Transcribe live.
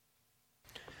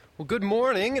Well, good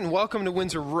morning and welcome to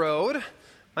Windsor Road.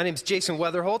 My name is Jason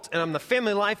Weatherholt, and I'm the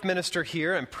family life minister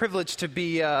here. I'm privileged to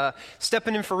be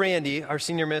stepping in for Randy, our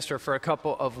senior minister, for a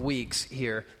couple of weeks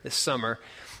here this summer.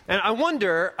 And I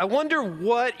wonder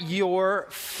what your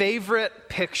favorite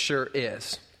picture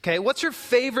is. Okay, what's your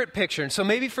favorite picture? And so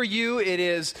maybe for you it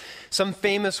is some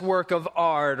famous work of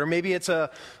art, or maybe it's a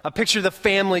picture the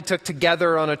family took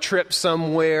together on a trip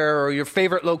somewhere, or your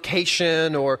favorite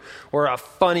location, or a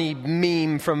funny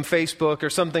meme from Facebook or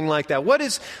something like that.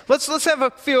 Let's have a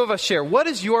few of us share. What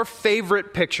is your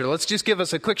favorite picture? Let's just give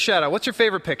us a quick shout out. What's your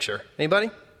favorite picture? Anybody?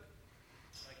 My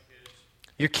kids.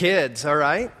 Your kids, all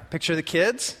right. Picture of the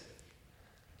kids.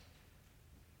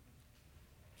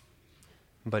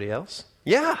 Anybody else?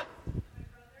 Yeah.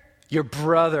 Your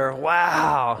brother.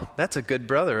 Wow. That's a good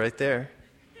brother right there.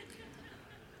 Interacting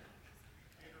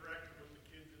with the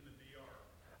kids in the DR.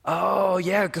 Oh,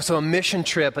 yeah. So a mission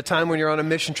trip, a time when you're on a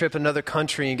mission trip in another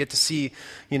country and get to see,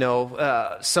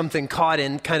 something caught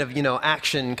in kind of,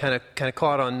 action, kind of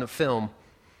caught on the film.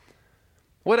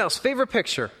 What else? Favorite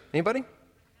picture? Anybody?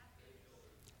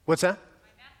 What's that?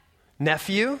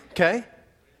 Nephew. Okay.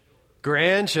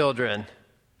 Grandchildren.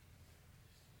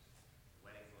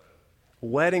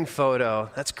 Wedding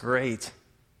photo. That's great.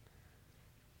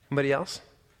 Anybody else?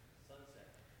 Sunset.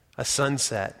 A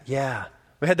sunset. Yeah.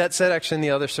 We had that set actually in the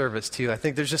other service too. I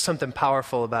think there's just something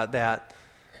powerful about that.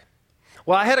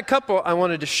 Well, I had a couple I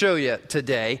wanted to show you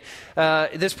today.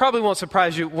 This probably won't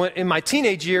surprise you. In my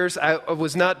teenage years, I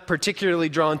was not particularly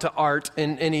drawn to art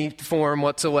in any form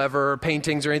whatsoever, or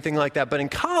paintings or anything like that. But in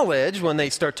college, when they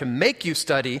start to make you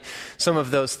study some of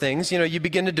those things, you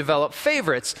begin to develop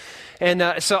favorites.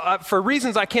 And so for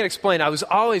reasons I can't explain, I was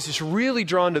always just really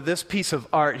drawn to this piece of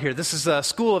art here. This is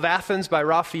School of Athens by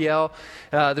Raphael.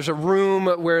 There's a room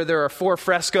where there are 4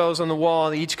 frescoes on the wall,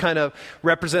 and they each kind of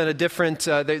represent a different,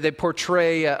 they portray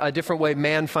a different way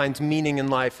man finds meaning in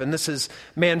life. And this is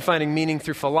man finding meaning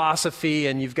through philosophy,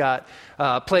 and you've got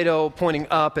Plato pointing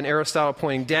up and Aristotle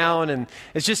pointing down. And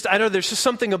it's just, I know there's just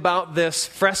something about this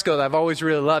fresco that I've always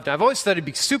really loved. And I've always thought it'd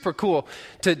be super cool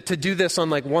to do this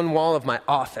on like one wall of my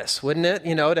office, wouldn't it?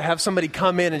 To have somebody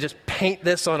come in and just paint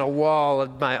this on a wall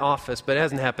of my office, but it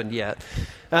hasn't happened yet.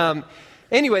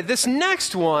 Anyway, this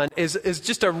next one is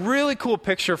just a really cool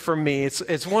picture for me.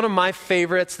 It's one of my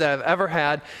favorites that I've ever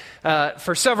had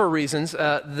for several reasons.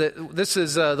 This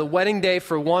is the wedding day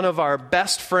for one of our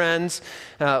best friends.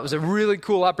 It was a really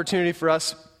cool opportunity for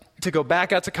us to go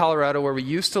back out to Colorado where we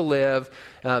used to live,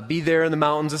 be there in the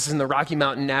mountains. This is in the Rocky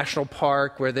Mountain National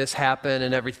Park where this happened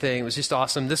and everything. It was just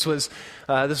awesome. This was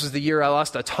the year I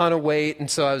lost a ton of weight, and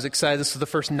so I was excited. This was the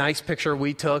first nice picture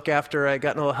we took after I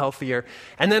got a little healthier.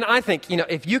 And then I think,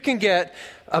 if you can get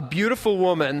a beautiful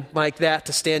woman like that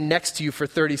to stand next to you for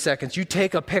 30 seconds, you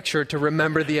take a picture to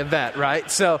remember the event, right?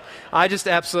 So I just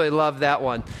absolutely love that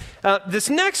one. This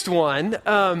next one...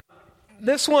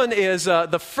 This one is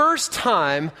the first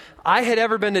time I had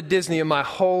ever been to Disney in my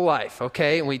whole life,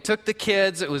 okay? And we took the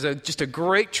kids. It was just a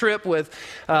great trip with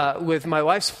my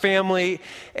wife's family.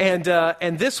 And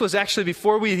this was actually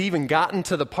before we had even gotten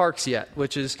to the parks yet,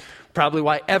 which is probably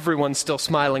why everyone's still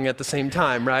smiling at the same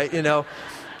time, right?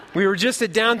 We were just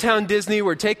at downtown Disney.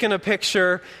 We're taking a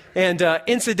picture. And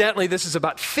incidentally, this is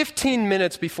about 15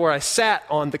 minutes before I sat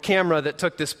on the camera that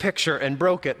took this picture and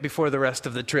broke it before the rest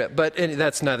of the trip. But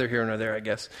that's neither here nor there, I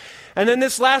guess. And then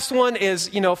this last one is,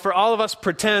 for all of us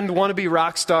pretend wannabe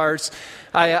rock stars.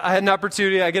 I get an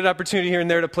opportunity here and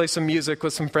there to play some music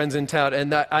with some friends in town.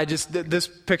 And this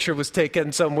picture was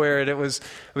taken somewhere, and it was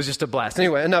just a blast.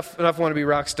 Anyway, enough wannabe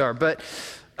rock star. But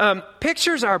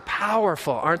pictures are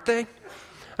powerful, aren't they?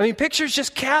 I mean, pictures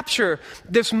just capture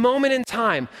this moment in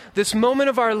time, this moment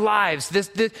of our lives,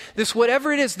 this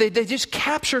whatever it is, they just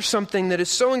capture something that is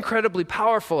so incredibly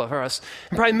powerful for us.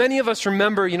 And probably many of us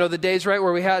remember, the days, right,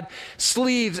 where we had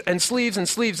sleeves and sleeves and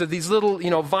sleeves of these little,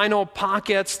 vinyl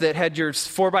pockets that had your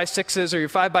 4x6s or your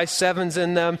 5x7s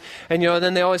in them. And,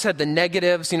 then they always had the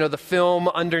negatives, the film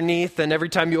underneath. And every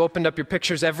time you opened up your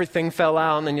pictures, everything fell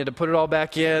out, and then you had to put it all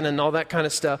back in and all that kind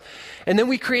of stuff. And then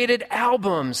we created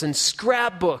albums and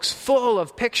scrapbooks full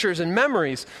of pictures and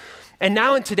memories. And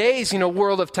now in today's,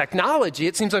 world of technology,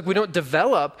 it seems like we don't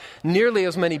develop nearly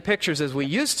as many pictures as we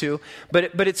used to,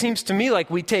 but it seems to me like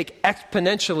we take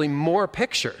exponentially more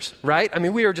pictures, right? I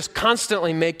mean, we are just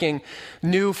constantly making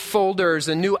new folders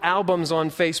and new albums on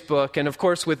Facebook, and of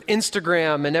course with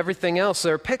Instagram and everything else,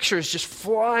 there are pictures just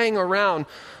flying around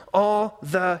all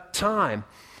the time.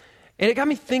 And it got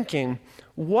me thinking,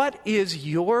 what is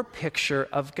your picture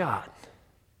of God?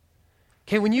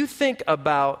 Okay, when you think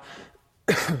about,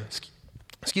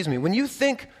 when you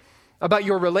think about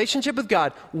your relationship with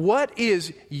God. What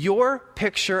is your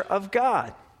picture of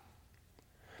God?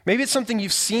 Maybe it's something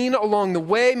you've seen along the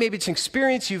way. Maybe it's an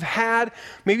experience you've had.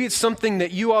 Maybe it's something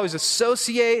that you always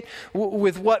associate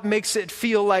with what makes it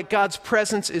feel like God's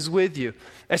presence is with you.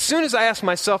 As soon as I asked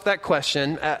myself that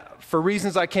question, for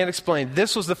reasons I can't explain,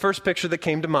 this was the first picture that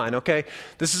came to mind, okay?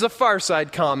 This is a Far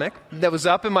Side comic that was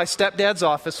up in my stepdad's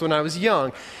office when I was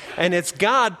young. And it's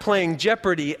God playing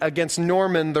Jeopardy against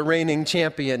Norman, the reigning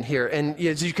champion here. And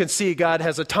as you can see, God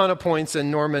has a ton of points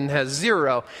and Norman has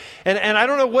 0. And I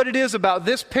don't know what it is about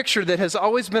this picture that has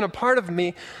always been a part of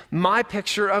me, my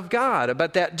picture of God,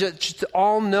 about that just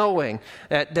all-knowing,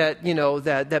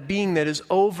 that being that is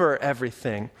over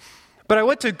everything. But I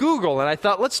went to Google and I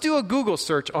thought, let's do a Google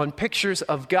search on pictures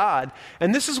of God.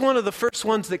 And this is one of the first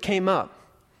ones that came up.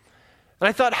 And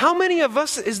I thought, how many of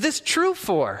us is this true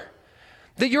for?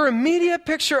 That your immediate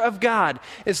picture of God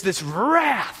is this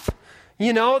wrath,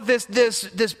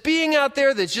 this being out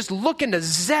there that's just looking to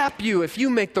zap you if you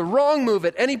make the wrong move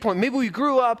at any point. Maybe we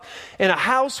grew up in a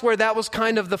house where that was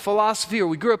kind of the philosophy, or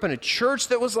we grew up in a church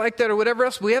that was like that, or whatever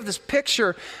else. We have this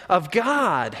picture of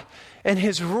God and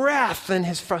his wrath and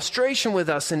his frustration with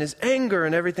us and his anger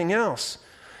and everything else.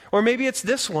 Or maybe it's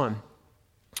this one,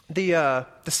 the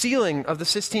ceiling of the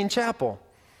Sistine Chapel.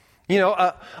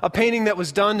 A painting that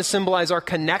was done to symbolize our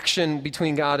connection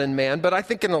between God and man. But I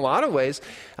think in a lot of ways,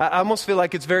 I almost feel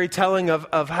like it's very telling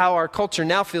of how our culture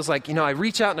now feels like, I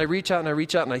reach out and I reach out and I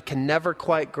reach out and I can never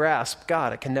quite grasp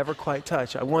God. I can never quite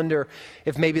touch. I wonder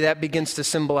if maybe that begins to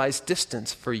symbolize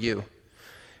distance for you.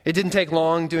 It didn't take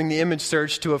long doing the image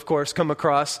search to, of course, come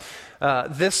across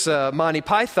this Monty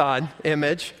Python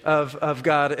image of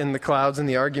God in the clouds and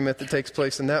the argument that takes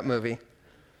place in that movie.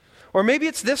 Or maybe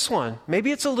it's this one.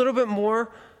 Maybe it's a little bit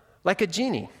more like a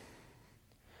genie,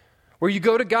 where you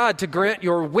go to God to grant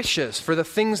your wishes for the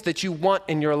things that you want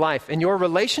in your life. And your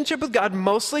relationship with God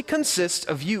mostly consists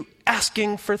of you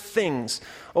asking for things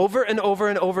over and over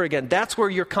and over again. That's where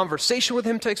your conversation with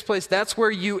him takes place. That's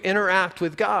where you interact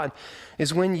with God,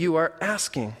 is when you are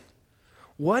asking.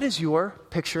 What is your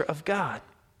picture of God?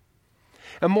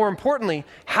 And more importantly,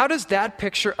 how does that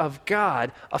picture of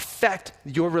God affect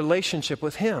your relationship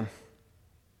with him?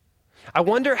 I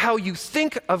wonder how you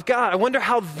think of God. I wonder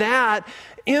how that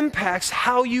impacts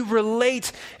how you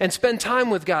relate and spend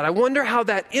time with God. I wonder how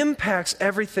that impacts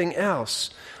everything else.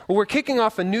 Well, we're kicking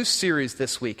off a new series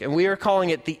this week, and we are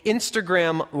calling it The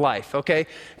Instagram Life, okay?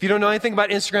 If you don't know anything about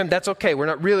Instagram, that's okay. We're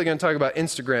not really going to talk about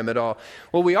Instagram at all.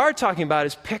 What we are talking about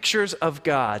is pictures of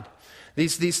God.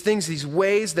 These things, these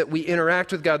ways that we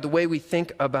interact with God, the way we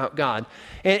think about God.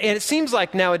 And it seems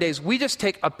like nowadays we just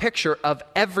take a picture of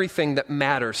everything that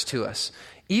matters to us.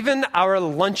 Even our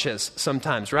lunches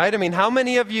sometimes, right? I mean, how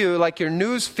many of you, like your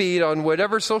news feed on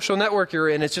whatever social network you're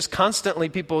in, it's just constantly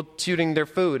people shooting their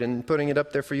food and putting it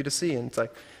up there for you to see. And it's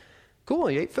like, cool,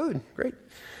 you ate food. Great.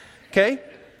 Okay?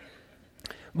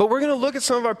 But we're going to look at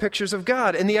some of our pictures of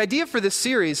God. And the idea for this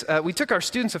series, we took our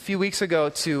students a few weeks ago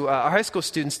to, our high school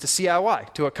students to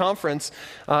CIY, to a conference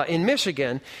in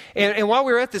Michigan. And while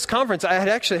we were at this conference, I had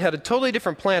actually had a totally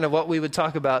different plan of what we would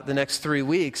talk about the next 3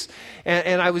 weeks.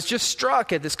 And I was just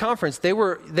struck at this conference. They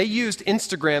used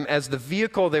Instagram as the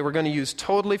vehicle they were going to use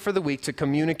totally for the week to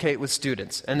communicate with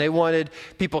students. And they wanted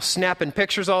people snapping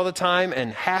pictures all the time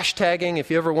and hashtagging. If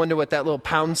you ever wonder what that little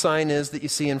pound sign is that you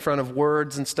see in front of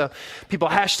words and stuff, people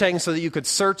hashtagging so that you could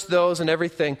search those and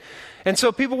everything. And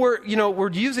so people were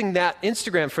using that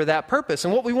Instagram for that purpose.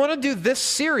 And what we want to do this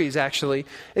series, actually,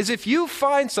 is if you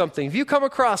find something, if you come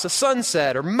across a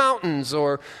sunset or mountains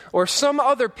or some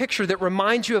other picture that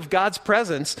reminds you of God's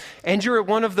presence, and you're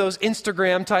one of those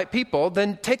Instagram-type people,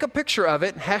 then take a picture of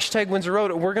it, hashtag Windsor Road,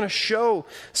 and we're going to show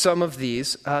some of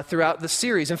these throughout the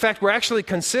series. In fact, we're actually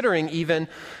considering even,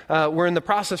 we're in the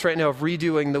process right now of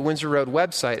redoing the Windsor Road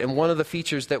website, and one of the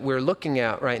features that we're looking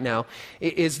at right now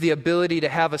is the ability to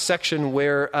have a section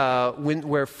where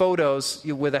photos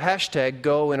with a hashtag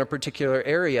go in a particular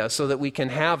area so that we can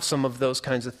have some of those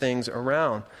kinds of things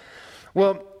around.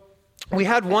 Well, we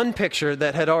had one picture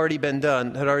that had already been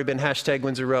done, had already been hashtag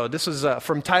Windsor Road. This was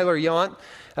from Tyler Yount.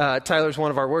 Tyler's one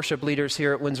of our worship leaders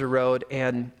here at Windsor Road,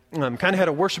 and kind of had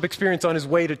a worship experience on his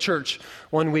way to church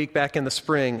one week back in the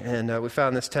spring, and we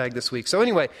found this tag this week. So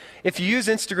anyway, if you use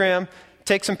Instagram,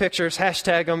 take some pictures,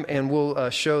 hashtag them, and we'll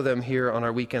show them here on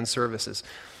our weekend services.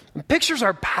 Pictures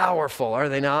are powerful, are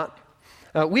they not?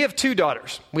 We have 2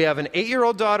 daughters. We have an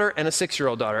 8-year-old daughter and a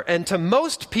 6-year-old daughter. And to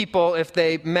most people, if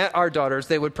they met our daughters,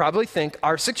 they would probably think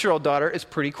our 6-year-old daughter is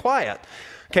pretty quiet.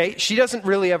 Okay, she doesn't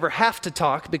really ever have to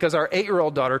talk because our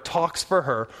 8-year-old daughter talks for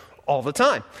her all the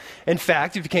time. In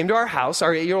fact, if you came to our house,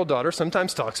 our 8-year-old daughter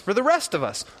sometimes talks for the rest of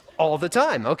us all the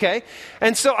time, okay?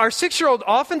 And so our 6-year-old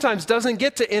oftentimes doesn't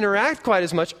get to interact quite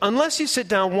as much unless you sit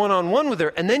down one-on-one with her,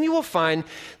 and then you will find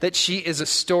that she is a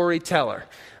storyteller.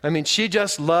 I mean, she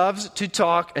just loves to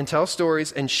talk and tell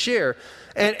stories and share.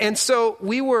 And so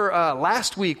we were,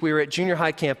 last week, we were at junior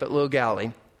high camp at Little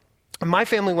Galley. My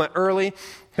family went early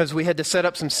because we had to set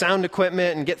up some sound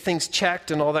equipment and get things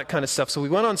checked and all that kind of stuff. So we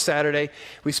went on Saturday.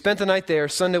 We spent the night there.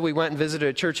 Sunday, we went and visited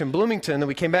a church in Bloomington. Then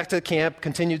we came back to the camp,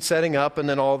 continued setting up, and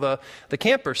then all the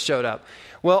campers showed up.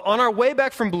 Well, on our way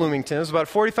back from Bloomington, it was about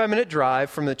a 45-minute drive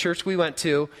from the church we went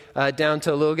to down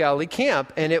to Little Galilee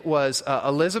Camp, and it was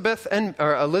Elizabeth and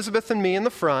me in the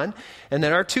front, and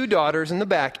then our 2 daughters in the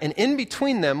back, and in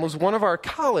between them was one of our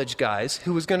college guys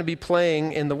who was going to be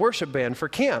playing in the worship band for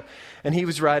camp, and he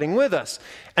was riding with us.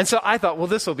 And so I thought, well,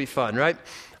 this will be fun, right?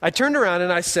 I turned around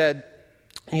and I said,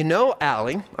 you know,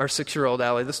 Allie, our 6-year-old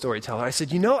Allie, the storyteller, I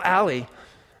said, you know, Allie,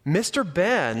 Mr.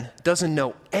 Ben doesn't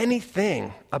know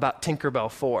anything about Tinkerbell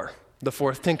 4, the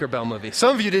 4th Tinkerbell movie.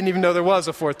 Some of you didn't even know there was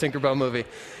a 4th Tinkerbell movie.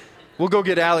 We'll go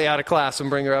get Allie out of class and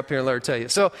bring her up here and let her tell you.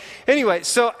 So anyway,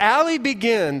 so Allie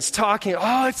begins talking,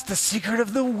 oh, it's the secret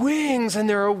of the wings, and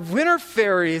there are winter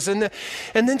fairies, and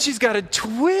then she's got a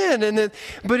twin,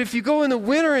 but if you go in the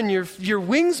winter and your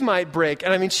wings might break.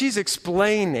 And I mean, she's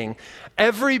explaining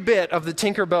every bit of the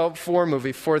Tinkerbell 4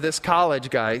 movie for this college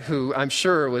guy who I'm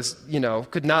sure was,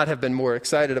 could not have been more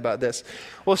excited about this.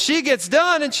 Well, she gets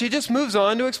done and she just moves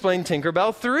on to explain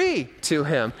Tinkerbell 3 to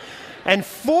him. And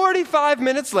 45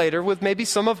 minutes later, with maybe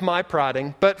some of my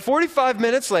prodding, but 45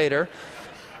 minutes later,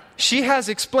 she has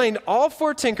explained all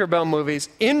 4 Tinkerbell movies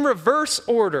in reverse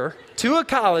order to a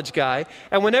college guy,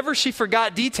 and whenever she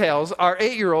forgot details, our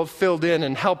 8-year-old filled in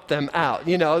and helped them out.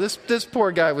 This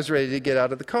poor guy was ready to get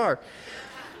out of the car.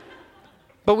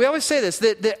 But we always say this,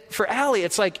 that for Allie,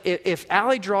 it's like if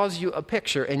Allie draws you a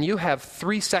picture and you have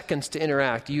 3 seconds to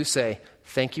interact, you say,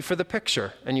 thank you for the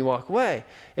picture, and you walk away.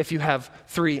 If you have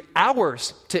 3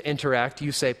 hours to interact,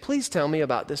 you say, please tell me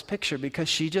about this picture, because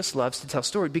she just loves to tell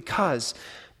stories. Because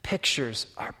pictures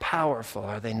are powerful,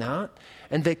 are they not?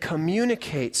 And they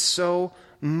communicate so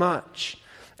much.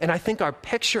 And I think our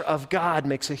picture of God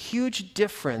makes a huge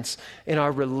difference in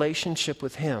our relationship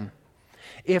with Him.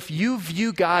 If you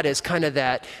view God as kind of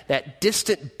that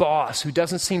distant boss who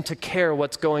doesn't seem to care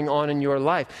what's going on in your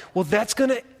life, well, that's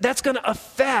gonna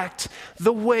affect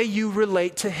the way you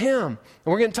relate to Him.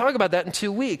 And we're going to talk about that in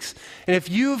 2 weeks. And if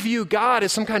you view God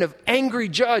as some kind of angry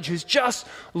judge who's just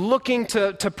looking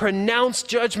to pronounce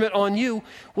judgment on you,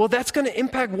 well, that's going to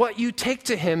impact what you take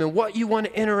to Him and what you want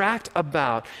to interact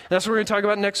about. And that's what we're going to talk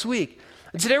about next week.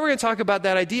 And today we're going to talk about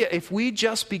that idea. If we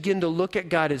just begin to look at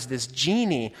God as this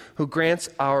genie who grants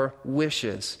our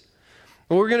wishes.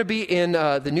 And we're going to be in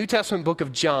the New Testament book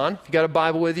of John. If you got a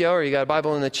Bible with you, or you got a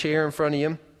Bible in the chair in front of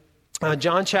you.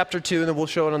 John chapter 2, and then we'll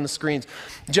show it on the screens.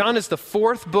 John is the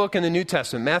 4th book in the New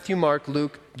Testament. Matthew, Mark,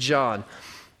 Luke, John.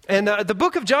 And the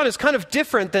book of John is kind of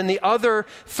different than the other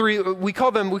 3. We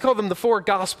call them the 4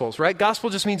 Gospels, right? Gospel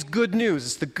just means good news.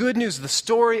 It's the good news, the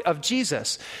story of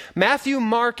Jesus. Matthew,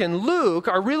 Mark, and Luke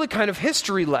are really kind of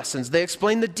history lessons. They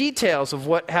explain the details of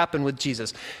what happened with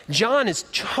Jesus. John is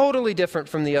totally different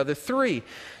from the other 3.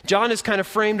 John is kind of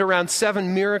framed around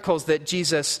 7 miracles that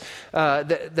Jesus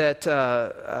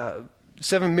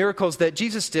 7 miracles that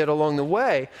Jesus did along the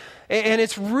way. And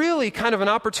it's really kind of an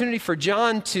opportunity for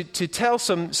John to tell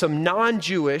some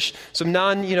non-Jewish, some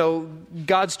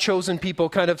God's chosen people,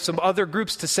 kind of some other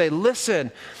groups to say,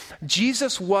 listen,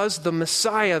 Jesus was the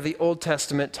Messiah the Old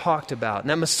Testament talked about.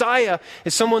 Now, Messiah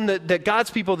is someone that God's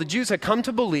people, the Jews, had come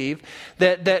to believe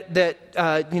that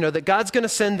God's going to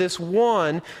send this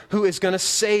one who is going to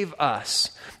save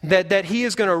us. That He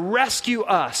is going to rescue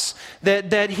us,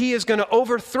 that He is going to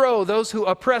overthrow those who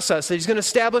oppress us, that He's going to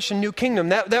establish a new kingdom.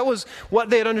 That was what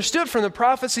they had understood from the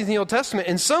prophecies in the Old Testament.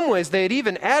 In some ways, they had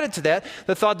even added to that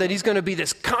the thought that He's going to be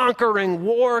this conquering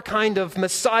war kind of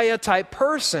Messiah type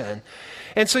person.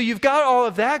 And so you've got all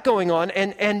of that going on,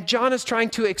 and John is trying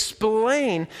to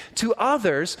explain to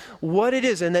others what it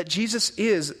is, and that Jesus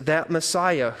is that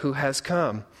Messiah who has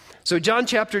come. So John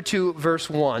chapter 2, verse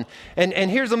 1. And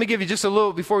let me give you just a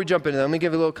little, before we jump into that, let me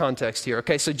give you a little context here.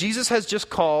 Okay, so Jesus has just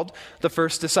called the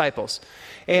first disciples.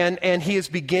 And He is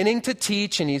beginning to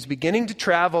teach, and He's beginning to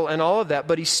travel and all of that,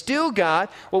 but He's still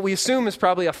got what we assume is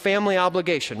probably a family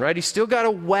obligation, right? He's still got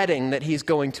a wedding that He's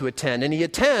going to attend, and He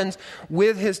attends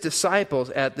with His disciples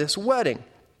at this wedding.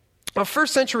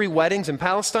 First century weddings in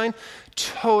Palestine,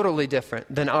 totally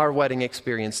different than our wedding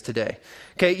experience today.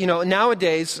 Okay,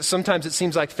 nowadays, sometimes it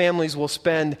seems like families will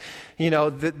spend,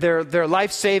 their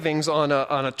life savings on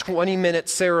a 20-minute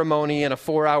ceremony and a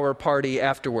 4-hour party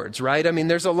afterwards, right? I mean,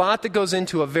 there's a lot that goes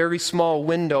into a very small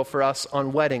window for us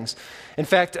on weddings. In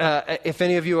fact, if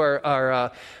any of you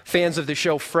are fans of the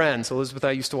show Friends, Elizabeth and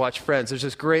I used to watch Friends, there's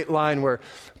this great line where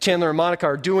Chandler and Monica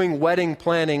are doing wedding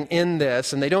planning in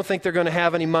this, and they don't think they're going to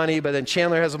have any money, but then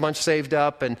Chandler has a bunch saved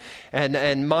up, and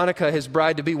Monica, his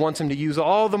bride-to-be, wants him to use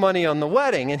all the money on the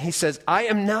wedding, and he says, I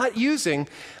am not using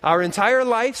our entire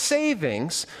life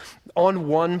savings on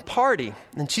one party.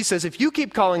 And she says, if you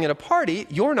keep calling it a party,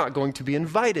 you're not going to be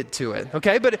invited to it.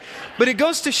 Okay, but it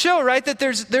goes to show, right, that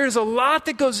there's a lot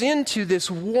that goes into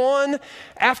this one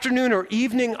afternoon or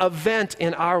evening event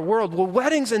in our world. Well,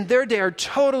 weddings in their day are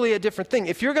totally a different thing.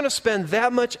 If you're going to spend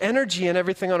that much energy and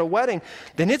everything on a wedding,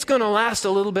 then it's going to last a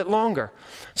little bit longer.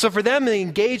 So for them, the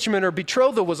engagement or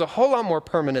betrothal was a whole lot more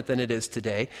permanent than it is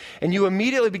today. And you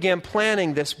immediately began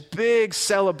planning this big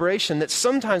celebration that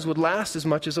sometimes would last as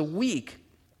much as a week.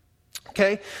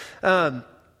 Okay? And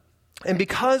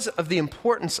because of the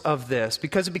importance of this,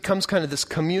 because it becomes kind of this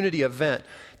community event,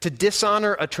 to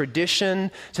dishonor a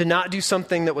tradition, to not do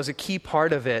something that was a key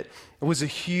part of it, was a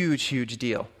huge, huge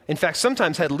deal. In fact,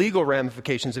 sometimes had legal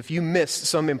ramifications if you missed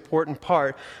some important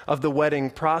part of the wedding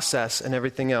process and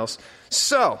everything else.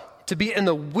 So, to be in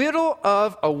the middle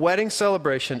of a wedding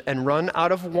celebration and run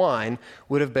out of wine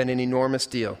would have been an enormous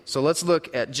deal. So let's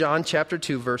look at John chapter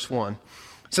 2, verse 1.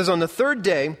 It says, on the third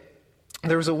day,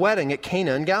 there was a wedding at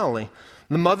Cana in Galilee.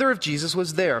 The mother of Jesus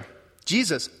was there.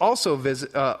 Jesus also was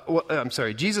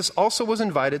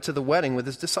invited to the wedding with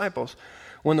his disciples.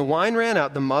 When the wine ran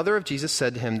out, the mother of Jesus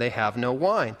said to him, they have no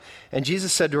wine. And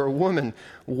Jesus said to her, woman,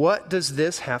 what does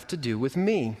this have to do with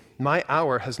me? My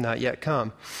hour has not yet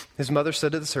come. His mother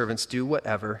said to the servants, do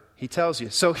whatever he tells you.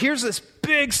 So here's this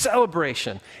big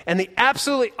celebration, and the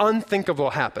absolutely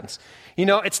unthinkable happens.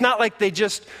 It's not like they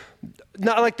just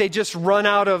run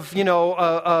out of,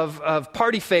 of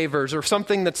party favors or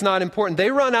something that's not important.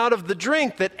 They run out of the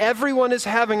drink that everyone is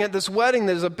having at this wedding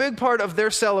that is a big part of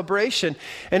their celebration.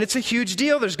 And it's a huge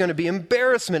deal. There's going to be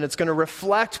embarrassment. It's going to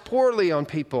reflect poorly on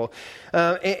people.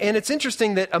 And it's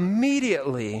interesting that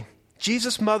immediately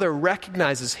Jesus' mother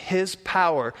recognizes his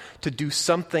power to do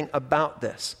something about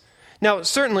this. Now,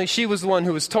 certainly she was the one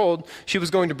who was told she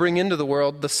was going to bring into the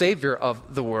world the Savior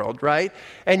of the world, right?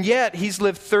 And yet, he's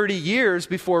lived 30 years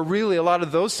before really a lot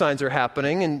of those signs are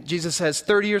happening. And Jesus has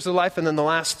 30 years of life, and then the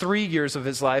last 3 years of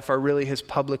his life are really his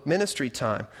public ministry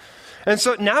time. And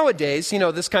so nowadays,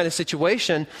 this kind of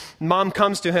situation, mom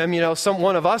comes to him,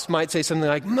 one of us might say something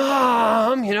like,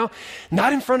 Mom,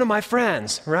 not in front of my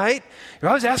friends, right? You're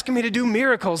always asking me to do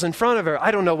miracles in front of her.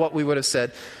 I don't know what we would have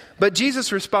said. But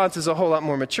Jesus' response is a whole lot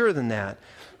more mature than that.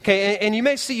 Okay, and you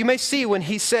may see when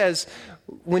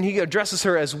he addresses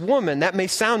her as woman, that may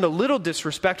sound a little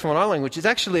disrespectful in our language. It's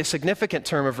actually a significant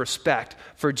term of respect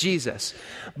for Jesus.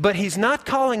 But he's not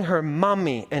calling her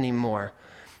mommy anymore.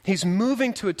 He's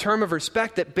moving to a term of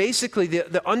respect that basically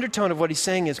the undertone of what he's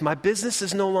saying is, my business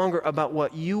is no longer about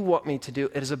what you want me to do.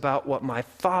 It is about what my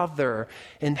Father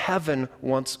in heaven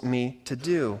wants me to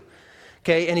do.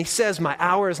 Okay, and he says, my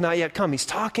hour has not yet come. He's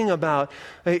talking about,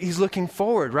 he's looking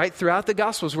forward, right? Throughout the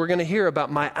Gospels, we're going to hear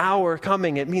about my hour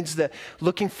coming. It means that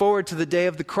looking forward to the day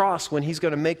of the cross when he's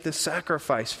going to make this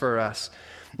sacrifice for us.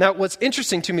 Now, what's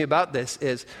interesting to me about this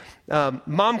is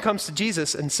mom comes to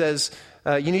Jesus and says,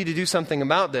 you need to do something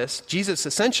about this. Jesus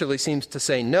essentially seems to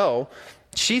say no.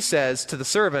 She says to the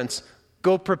servants,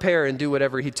 go prepare and do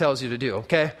whatever he tells you to do,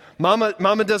 okay?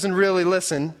 Mama doesn't really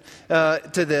listen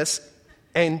to this.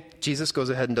 And Jesus goes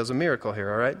ahead and does a miracle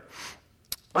here, all right?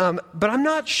 But I'm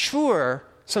not sure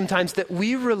sometimes that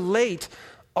we relate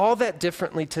all that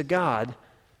differently to God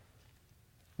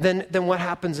than what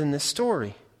happens in this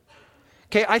story.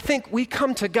 Okay, I think we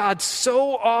come to God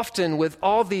so often with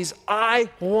all these I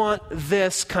want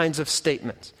this kinds of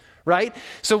statements, right?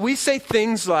 So we say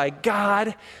things like,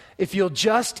 God, if you'll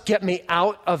just get me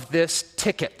out of this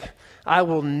ticket, I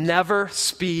will never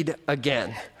speed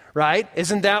again. Right?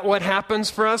 Isn't that what happens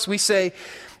for us? We say,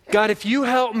 God, if you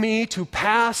help me to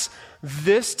pass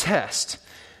this test,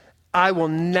 I will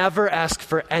never ask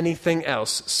for anything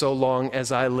else so long as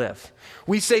I live.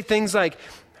 We say things like,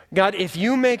 God, if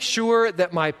you make sure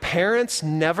that my parents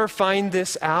never find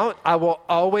this out, I will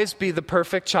always be the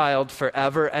perfect child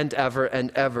forever and ever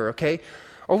and ever, okay?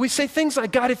 Or we say things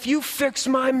like, God, if you fix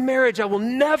my marriage, I will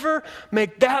never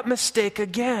make that mistake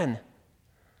again.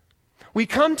 We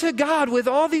come to God with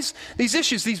all these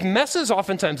issues, these messes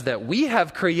oftentimes that we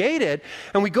have created,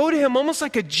 and we go to him almost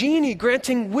like a genie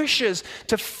granting wishes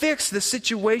to fix the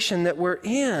situation that we're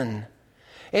in.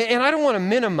 And I don't want to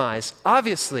minimize,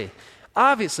 obviously,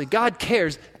 God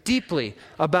cares deeply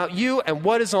about you and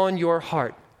what is on your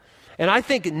heart. And I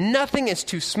think nothing is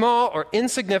too small or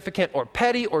insignificant or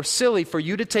petty or silly for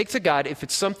you to take to God if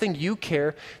it's something you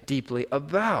care deeply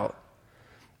about.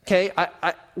 Okay,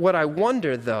 what I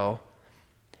wonder, though,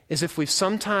 is if we've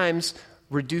sometimes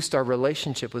reduced our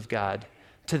relationship with God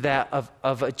to that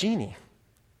of a genie.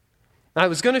 I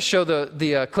was going to show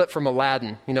the clip from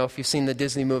Aladdin. You know, if you've seen the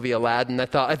Disney movie Aladdin, I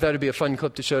thought it'd be a fun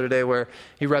clip to show today where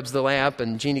he rubs the lamp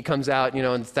and genie comes out, you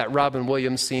know, and it's that Robin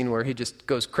Williams scene where he just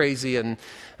goes crazy and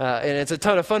it's a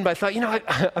ton of fun. But I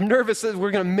thought, I'm nervous that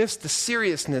we're going to miss the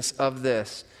seriousness of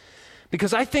this.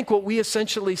 Because I think what we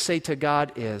essentially say to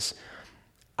God is,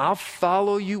 I'll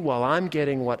follow you while I'm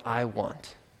getting what I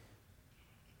want.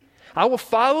 I will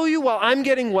follow you while I'm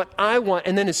getting what I want.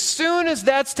 And then as soon as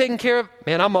that's taken care of,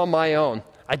 man, I'm on my own.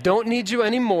 I don't need you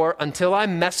anymore until I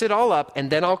mess it all up,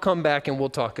 and then I'll come back and we'll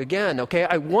talk again, okay?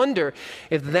 I wonder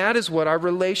if that is what our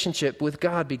relationship with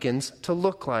God begins to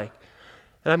look like.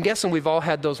 And I'm guessing we've all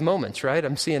had those moments, right?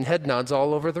 I'm seeing head nods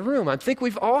all over the room. I think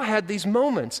we've all had these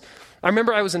moments. I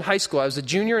remember I was in high school. I was a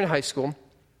junior in high school.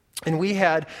 And we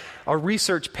had a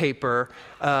research paper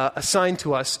assigned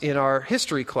to us in our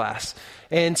history class.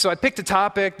 And so I picked a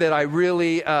topic that I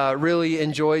really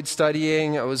enjoyed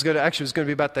studying. It was going to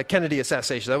be about the Kennedy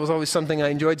assassination. That was always something I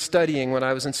enjoyed studying when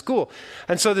I was in school.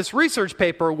 And so this research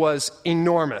paper was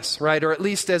enormous, right? Or at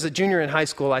least as a junior in high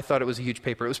school, I thought it was a huge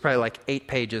paper. It was probably like 8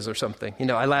 pages or something. You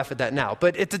know, I laugh at that now.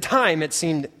 But at the time, it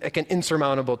seemed like an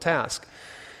insurmountable task.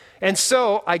 And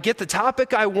so I get the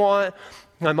topic I want.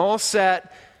 I'm all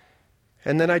set.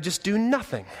 And then I just do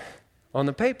nothing on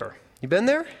the paper. You been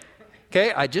there?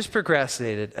 Okay, I just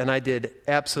procrastinated and I did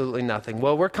absolutely nothing.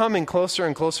 Well, we're coming closer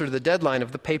and closer to the deadline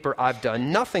of the paper I've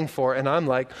done nothing for, and I'm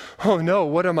like, oh no,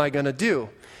 what am I going to do?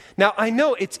 Now, I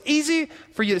know it's easy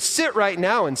for you to sit right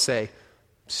now and say,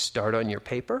 start on your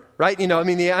paper, right? You know, I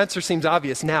mean, the answer seems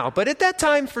obvious now, but at that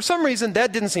time, for some reason,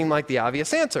 that didn't seem like the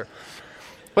obvious answer.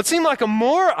 What seemed like a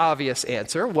more obvious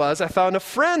answer was I found a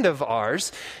friend of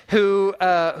ours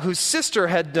whose sister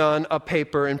had done a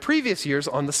paper in previous years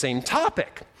on the same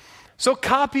topic. So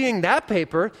copying that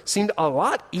paper seemed a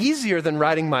lot easier than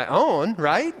writing my own,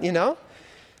 right? You know?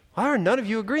 Why are none of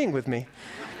you agreeing with me?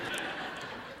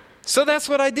 So that's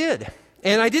what I did.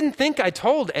 And I didn't think I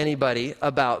told anybody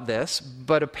about this,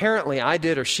 but apparently I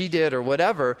did or she did or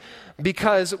whatever,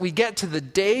 because we get to the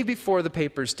day before the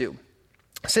paper's due.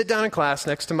 I sit down in class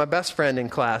next to my best friend in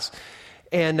class,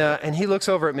 and he looks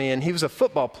over at me, and he was a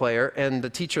football player, and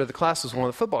the teacher of the class was one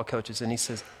of the football coaches, and he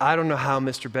says, I don't know how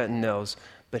Mr. Benton knows,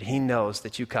 but he knows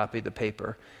that you copied the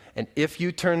paper. And if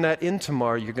you turn that in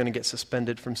tomorrow, you're going to get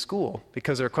suspended from school,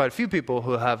 because there are quite a few people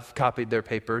who have copied their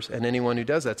papers, and anyone who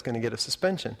does that's going to get a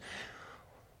suspension.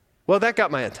 Well, that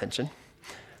got my attention.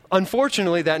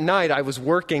 Unfortunately, that night I was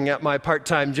working at my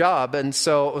part-time job, and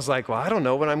so it was like, well, I don't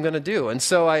know what I'm going to do. And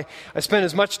so I spent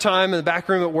as much time in the back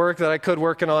room at work that I could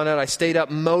working on it. I stayed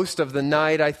up most of the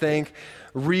night, I think,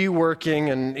 reworking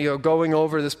and going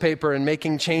over this paper and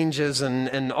making changes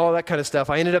and all that kind of stuff.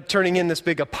 I ended up turning in this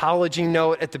big apology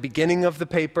note at the beginning of the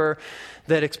paper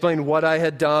that explained what I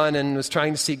had done and was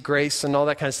trying to seek grace and all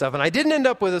that kind of stuff. And I didn't end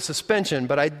up with a suspension,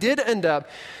 but I did end up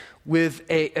with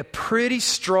a pretty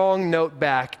strong note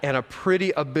back and a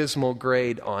pretty abysmal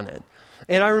grade on it.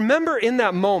 And I remember in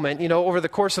that moment, over the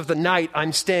course of the night,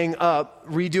 I'm staying up,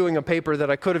 redoing a paper that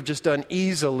I could have just done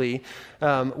easily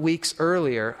weeks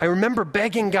earlier. I remember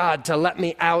begging God to let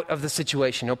me out of the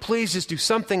situation. Please just do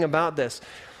something about this.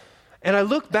 And I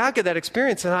look back at that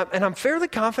experience, and I'm fairly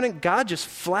confident God just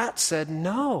flat said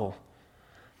no.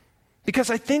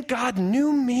 Because I think God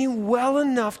knew me well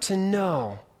enough to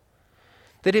know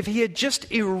that if he had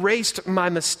just erased my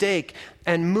mistake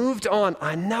and moved on,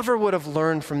 I never would have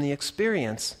learned from the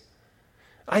experience.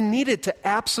 I needed to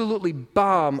absolutely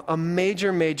bomb a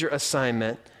major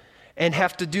assignment and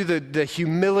have to do the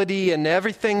humility and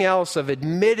everything else of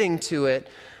admitting to it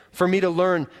for me to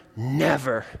learn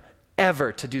never,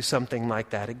 ever to do something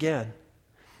like that again.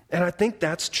 And I think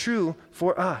that's true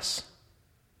for us.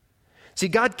 See,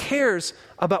 God cares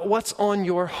about what's on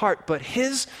your heart, but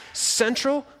his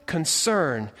central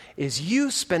concern is you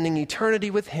spending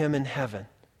eternity with him in heaven.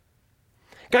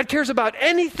 God cares about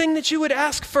anything that you would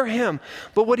ask for him,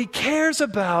 but what he cares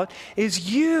about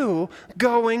is you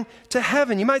going to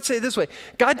heaven. You might say it this way: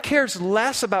 God cares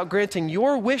less about granting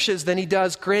your wishes than he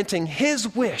does granting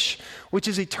his wish, which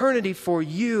is eternity for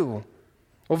you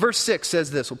Well, verse 6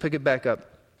 says this. We'll pick it back up.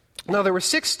 Now there were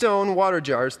 6 stone water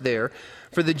jars there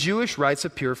for the Jewish rites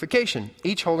of purification,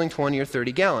 each holding 20 or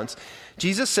 30 gallons.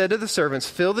 Jesus said to the servants,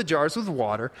 fill the jars with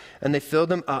water, and they filled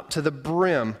them up to the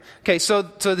brim. Okay, so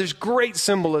there's great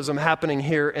symbolism happening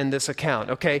here in this account,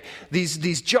 okay?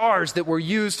 These jars that were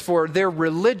used for their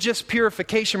religious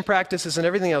purification practices and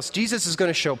everything else, Jesus is going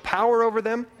to show power over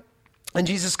them, and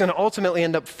Jesus is going to ultimately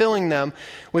end up filling them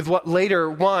with what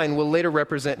wine will later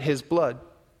represent his blood,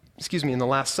 in the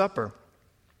Last Supper.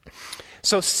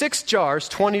 So 6 jars,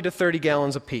 20 to 30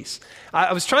 gallons apiece.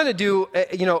 I was trying to do,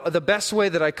 the best way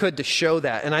that I could to show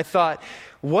that. And I thought,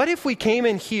 what if we came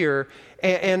in here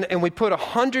and we put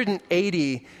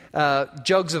 180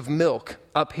 jugs of milk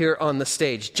up here on the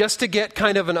stage, just to get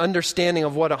kind of an understanding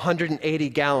of what 180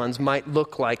 gallons might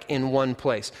look like in one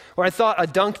place. Or I thought a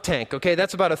dunk tank, okay,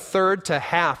 that's about 1/3 to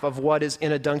half of what is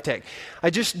in a dunk tank.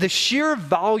 The sheer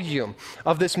volume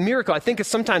of this miracle, I think, is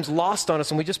sometimes lost on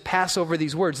us, and we just pass over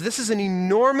these words. This is an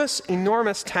enormous,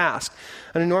 enormous task,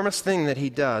 an enormous thing that he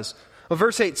does. Well,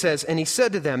 verse 8 says, and he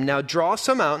said to them, now draw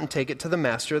some out and take it to the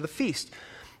master of the feast.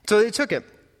 So they took it.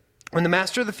 When the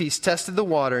master of the feast tested the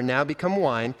water, now become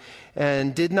wine,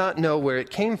 and did not know where it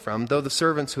came from, though the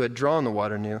servants who had drawn the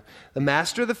water knew, the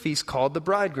master of the feast called the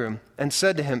bridegroom and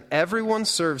said to him, everyone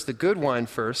serves the good wine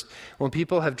first. When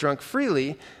people have drunk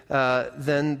freely,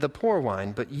 then the poor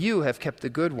wine, but you have kept the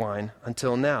good wine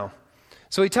until now.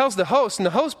 So he tells the host, and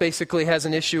the host basically has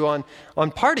an issue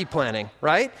on party planning,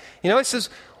 right? He says,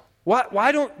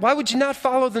 why would you not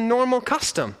follow the normal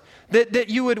custom? That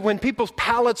you would, when people's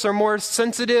palates are more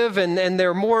sensitive and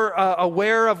they're more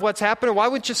aware of what's happening, why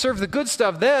wouldn't you serve the good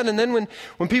stuff then? And then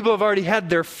when people have already had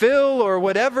their fill or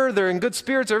whatever, they're in good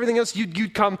spirits or everything else,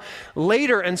 you'd come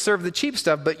later and serve the cheap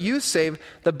stuff, but you save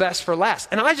the best for last.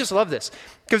 And I just love this,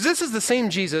 because this is the same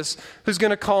Jesus who's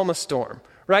going to calm a storm.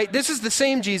 Right? This is the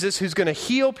same Jesus who's going to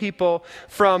heal people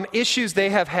from issues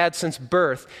they have had since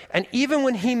birth. And even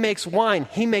when he makes wine,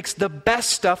 he makes the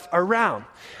best stuff around.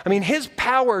 I mean, his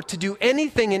power to do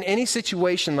anything in any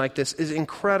situation like this is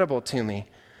incredible to me.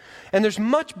 And there's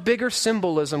much bigger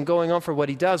symbolism going on for what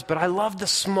he does, but I love the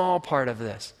small part of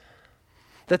this.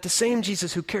 That the same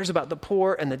Jesus who cares about the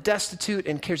poor and the destitute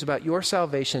and cares about your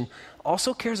salvation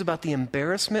also cares about the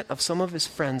embarrassment of some of his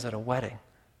friends at a wedding.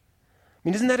 I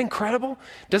mean, isn't that incredible?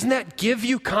 Doesn't that give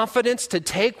you confidence to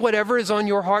take whatever is on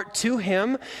your heart to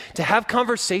him, to have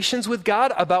conversations with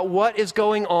God about what is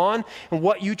going on and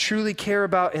what you truly care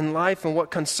about in life and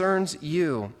what concerns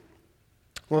you?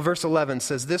 Well, verse 11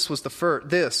 says, the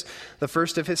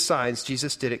first of his signs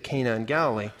Jesus did at Cana in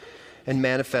Galilee and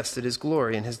manifested his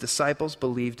glory, and his disciples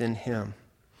believed in him.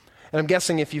 And I'm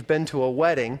guessing if you've been to a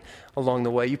wedding along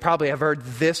the way, you probably have heard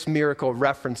this miracle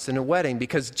referenced in a wedding,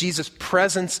 because Jesus'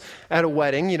 presence at a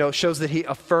wedding, shows that he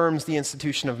affirms the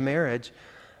institution of marriage.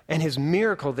 And his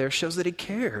miracle there shows that he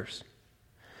cares.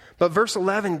 But verse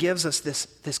 11 gives us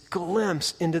this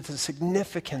glimpse into the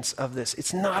significance of this.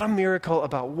 It's not a miracle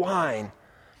about wine.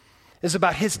 It's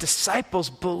about his disciples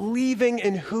believing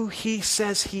in who he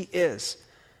says he is.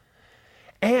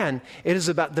 And it is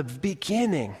about the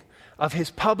beginning of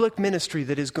his public ministry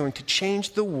that is going to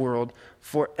change the world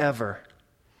forever.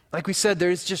 Like we said, there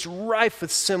is just rife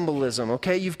with symbolism,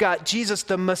 okay? You've got Jesus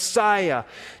the Messiah,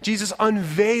 Jesus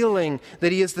unveiling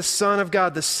that he is the Son of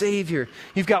God, the Savior.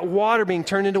 You've got water being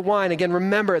turned into wine. Again,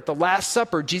 remember, at the Last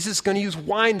Supper, Jesus is going to use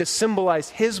wine to symbolize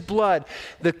his blood,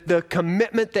 the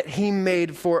commitment that he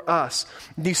made for us.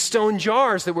 These stone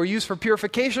jars that were used for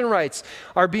purification rites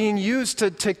are being used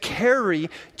to carry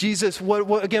Jesus, what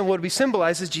would be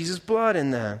symbolized as Jesus' blood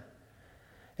in them.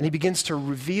 And he begins to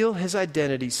reveal his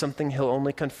identity, something he'll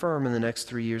only confirm in the next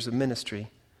 3 years of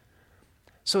ministry.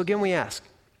 So again, we ask,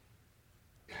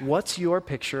 what's your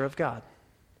picture of God?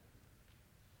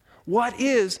 What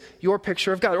is your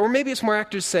picture of God? Or maybe it's more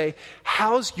accurate to say,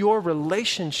 how's your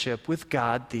relationship with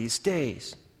God these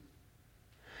days?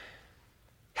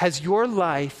 Has your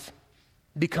life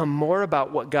become more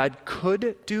about what God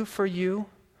could do for you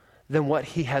than what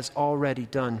he has already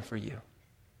done for you?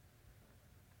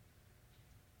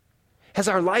 Has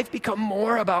our life become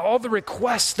more about all the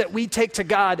requests that we take to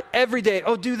God every day?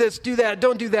 Oh, do this, do that,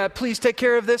 don't do that. Please take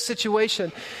care of this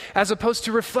situation. As opposed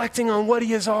to reflecting on what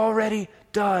he has already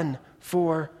done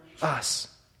for us.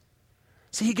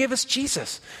 See, he gave us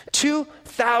Jesus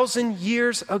 2,000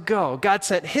 years ago. God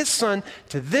sent his son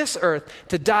to this earth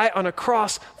to die on a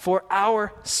cross for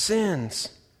our sins.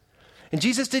 And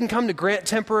Jesus didn't come to grant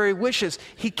temporary wishes.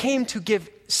 He came to give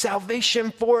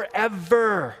salvation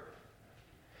forever.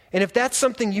 And if that's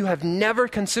something you have never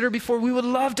considered before, we would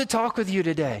love to talk with you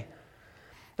today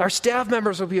Our staff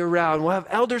members will be around. We'll have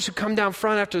elders who come down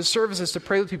front after the services to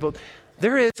pray with people.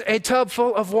 There is a tub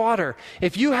full of water.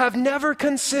 If you have never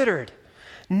considered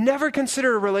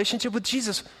a relationship with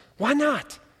Jesus, why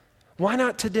not? Why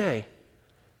not today?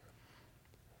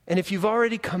 And if you've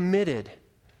already committed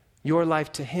your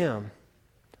life to him,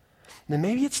 then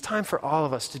maybe it's time for all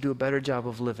of us to do a better job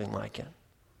of living like it.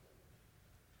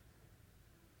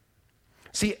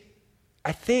 See,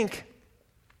 I think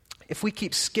if we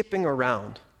keep skipping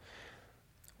around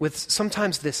with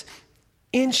sometimes this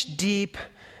inch deep,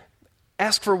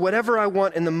 ask for whatever I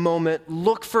want in the moment,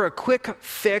 look for a quick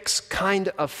fix kind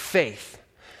of faith,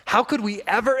 how could we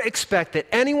ever expect that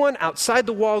anyone outside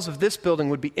the walls of this building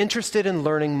would be interested in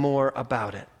learning more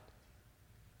about it?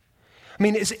 I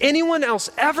mean, is anyone else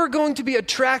ever going to be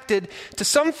attracted to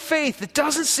some faith that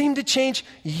doesn't seem to change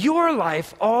your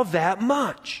life all that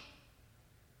much?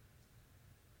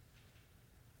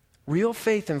 Real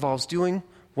faith involves doing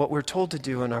what we're told to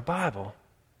do in our Bible,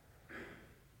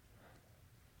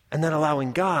 and then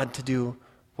allowing God to do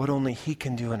what only he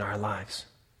can do in our lives.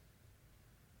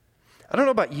 I don't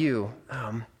know about you,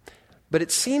 but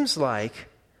it seems like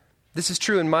this is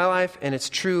true in my life, and it's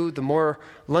true the more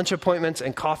lunch appointments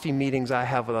and coffee meetings I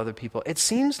have with other people. It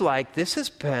seems like this has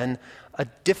been a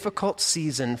difficult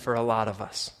season for a lot of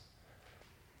us.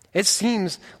 It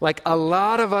seems like a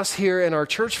lot of us here in our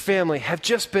church family have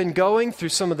just been going through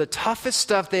some of the toughest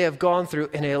stuff they have gone through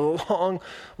in a long,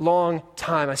 long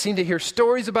time. I seem to hear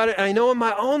stories about it, and I know in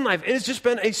my own life it has just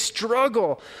been a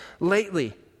struggle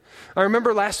lately. I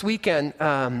remember last weekend,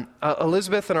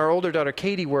 Elizabeth and our older daughter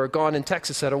Katie were gone in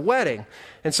Texas at a wedding.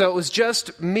 And so it was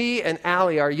just me and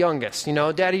Allie, our youngest,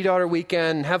 daddy-daughter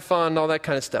weekend, have fun, all that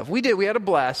kind of stuff. We had a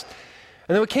blast.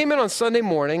 And then we came in on Sunday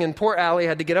morning, and poor Allie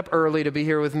had to get up early to be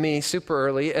here with me, super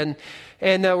early. And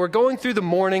we're going through the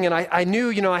morning, and I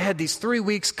knew, I had these 3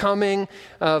 weeks coming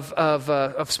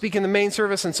of speaking the main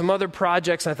service and some other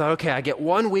projects. And I thought, okay, I get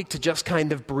 1 week to just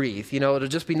kind of breathe. It'll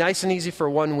just be nice and easy for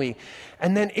 1 week.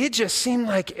 And then it just seemed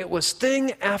like it was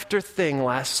thing after thing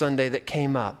last Sunday that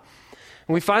came up.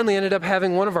 And we finally ended up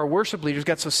having one of our worship leaders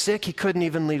got so sick he couldn't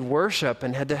even lead worship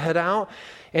and had to head out.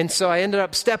 And so I ended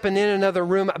up stepping in another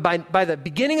room. By the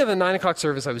beginning of the 9 o'clock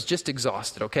service, I was just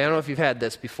exhausted, okay? I don't know if you've had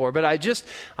this before, but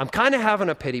I'm kind of having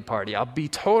a pity party. I'll be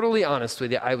totally honest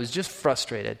with you. I was just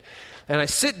frustrated. And I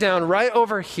sit down right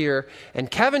over here, and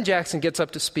Kevin Jackson gets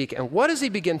up to speak. And what does he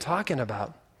begin talking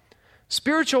about?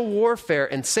 Spiritual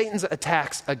warfare and Satan's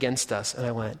attacks against us. And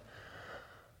I went,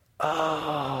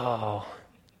 oh,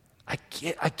 I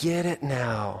get it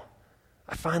now.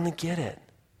 I finally get it.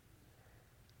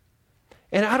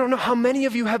 And I don't know how many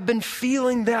of you have been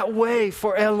feeling that way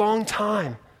for a long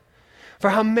time. For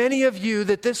how many of you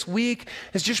that this week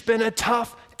has just been a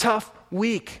tough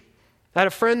week. I had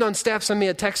a friend on staff send me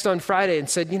a text on Friday and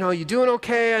said, you doing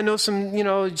okay? I know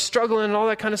some, struggling and all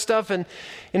that kind of stuff. And,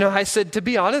 I said, to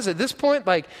be honest, at this point,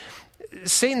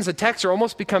 Satan's attacks are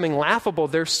almost becoming laughable.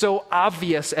 They're so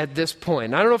obvious at this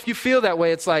point. I don't know if you feel that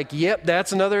way. It's like, yep,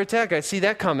 that's another attack. I see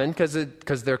that coming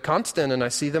because they're constant and I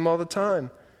see them all the time.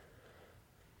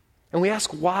 And we ask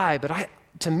why, but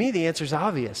to me the answer is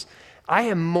obvious. I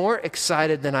am more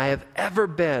excited than I have ever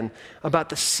been about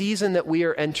the season that we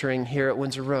are entering here at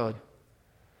Windsor Road.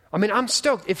 I mean, I'm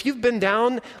stoked. If you've been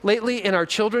down lately in our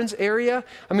children's area,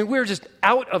 we're just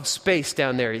out of space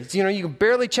down there. You can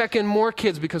barely check in more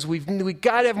kids because we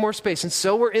got to have more space. And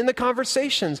so we're in the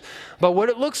conversations about what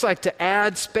it looks like to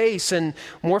add space and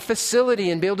more facility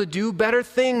and be able to do better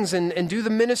things and do the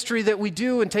ministry that we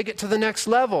do and take it to the next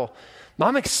level.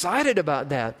 I'm excited about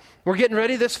that. We're getting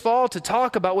ready this fall to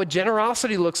talk about what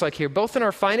generosity looks like here, both in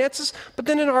our finances, but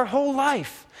then in our whole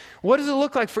life. What does it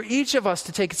look like for each of us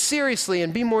to take it seriously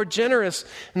and be more generous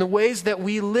in the ways that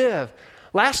we live?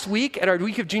 Last week at our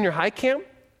Week of Junior High Camp,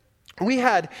 we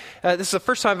had, this is the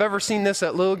first time I've ever seen this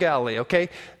at Little Galilee, okay?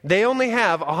 They only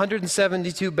have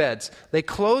 172 beds. They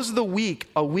closed the week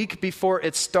a week before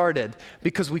it started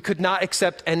because we could not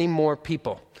accept any more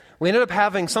people. We ended up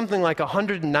having something like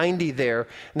 190 there,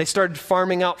 and they started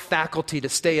farming out faculty to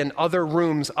stay in other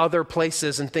rooms, other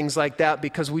places, and things like that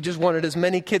because we just wanted as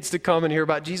many kids to come and hear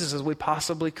about Jesus as we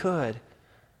possibly could.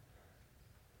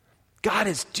 God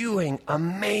is doing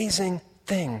amazing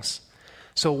things.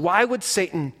 So why would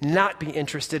Satan not be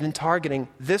interested in targeting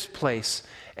this place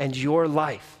and your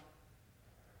life?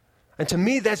 And to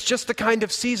me, that's just the kind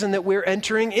of season that we're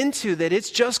entering into, that it's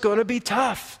just going to be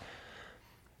tough.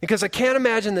 Because I can't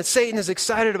imagine that Satan is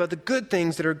excited about the good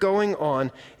things that are going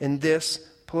on in this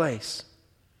place.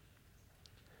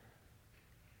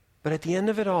 But at the end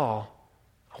of it all,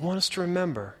 I want us to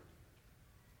remember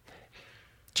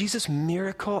Jesus'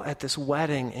 miracle at this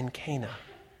wedding in Cana.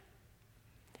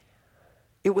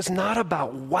 It was not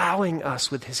about wowing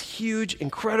us with his huge,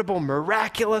 incredible,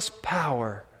 miraculous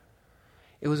power.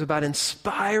 It was about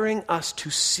inspiring us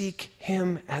to seek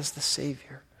him as the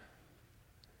Savior.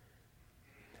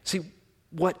 See,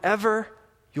 whatever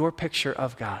your picture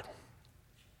of God,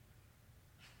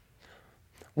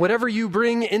 whatever you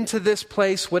bring into this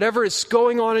place, whatever is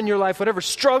going on in your life, whatever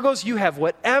struggles you have,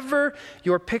 whatever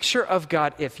your picture of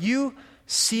God, if you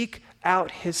seek out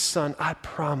his Son, I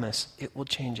promise it will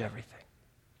change everything.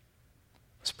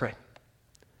 Let's pray.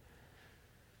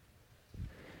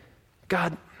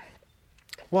 God,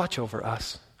 watch over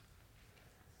us.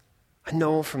 I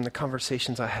know from the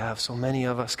conversations I have, so many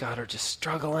of us, God, are just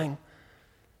struggling,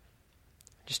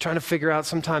 just trying to figure out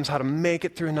sometimes how to make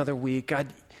it through another week.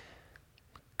 God,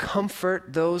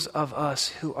 comfort those of us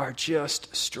who are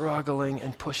just struggling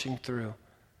and pushing through.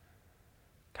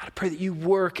 God, I pray that you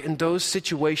work in those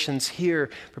situations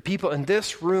here for people in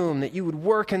this room, that you would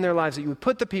work in their lives, that you would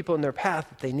put the people in their path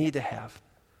that they need to have.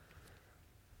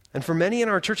 And for many in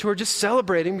our church who are just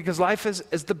celebrating because life is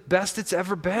the best it's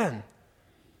ever been,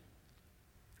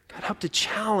 God, help to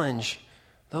challenge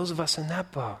those of us in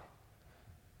that boat.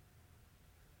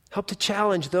 Help to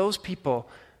challenge those people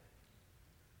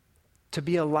to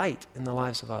be a light in the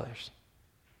lives of others.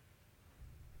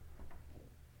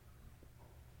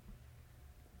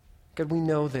 God, we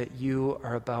know that you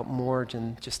are about more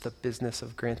than just the business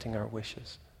of granting our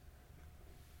wishes.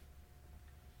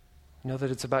 We know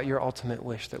that it's about your ultimate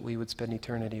wish that we would spend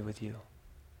eternity with you.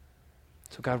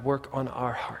 So God, work on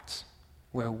our hearts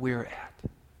where we're at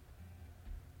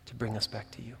to bring us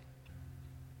back to you.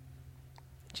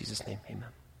 In Jesus' name, amen.